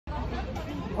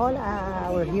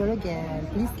Hola! We're here again.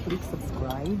 Please click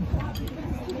subscribe,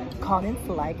 comment,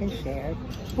 like, and share.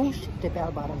 Push the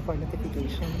bell button for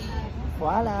notification.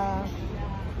 Voila!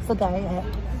 So guys,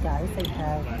 I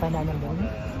have Banana Moon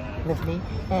with me.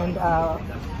 And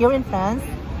here in France,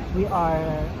 we are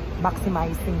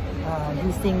maximizing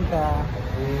using the,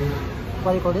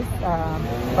 what do you call this?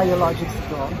 Biologic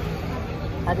straw.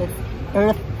 And it's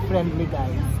earth-friendly,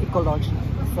 guys. Ecology.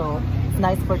 So, it's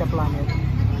nice for the planet.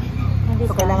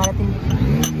 So, kailangan natin...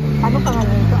 Anong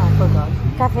pangalan nito? I forgot.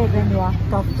 Cafe Benoit.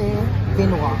 Cafe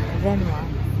Benoit. Benoit.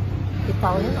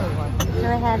 Italian or what?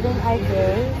 We're having our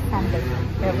day Sunday.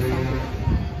 Every Sunday.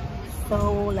 So,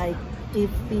 like,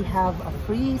 if we have a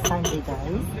free Sunday,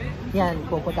 guys, yan,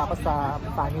 pupunta ako sa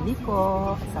family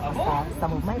ko, sa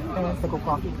some of my friends,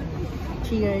 nag-coffee kami.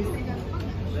 Cheers!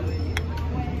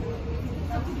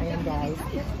 Ayan, guys.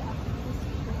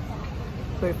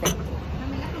 Perfect.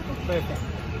 Perfect.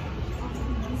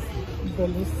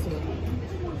 Delicious.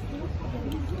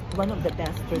 One of the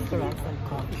best restaurants and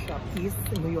coffee shop is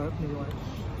New York, New York.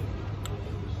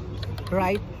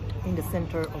 Right in the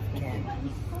center of Cannes,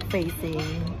 facing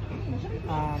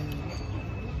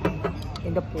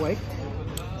in the port,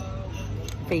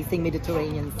 facing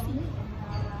Mediterranean Sea.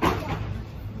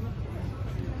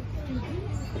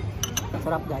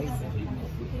 Sarap, guys.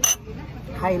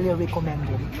 Highly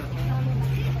recommended.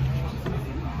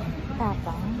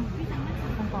 Tapang.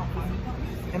 Ang tapang.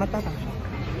 Ay, matapang siya.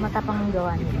 Matapang ang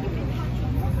gawa nila.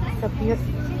 So pure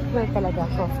talaga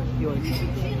coffee. Yours.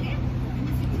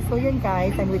 So yun,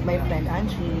 guys, I'm with my friend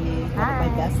Angie. One of my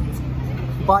Hi. best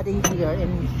buddy here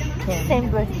in Cannes.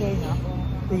 Same birthday, no?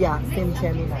 Yeah, same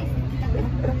Gemini.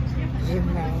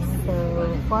 Gemini. So,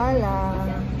 voila.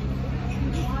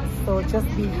 So,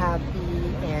 just be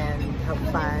happy and have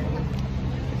fun.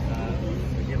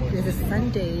 This is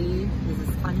Sunday. This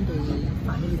is fun day,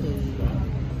 family day.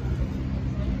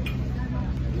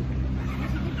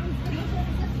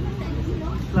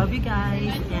 Love you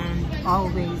guys and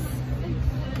always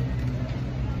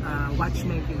watch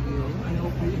my video. I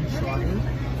hope you enjoy.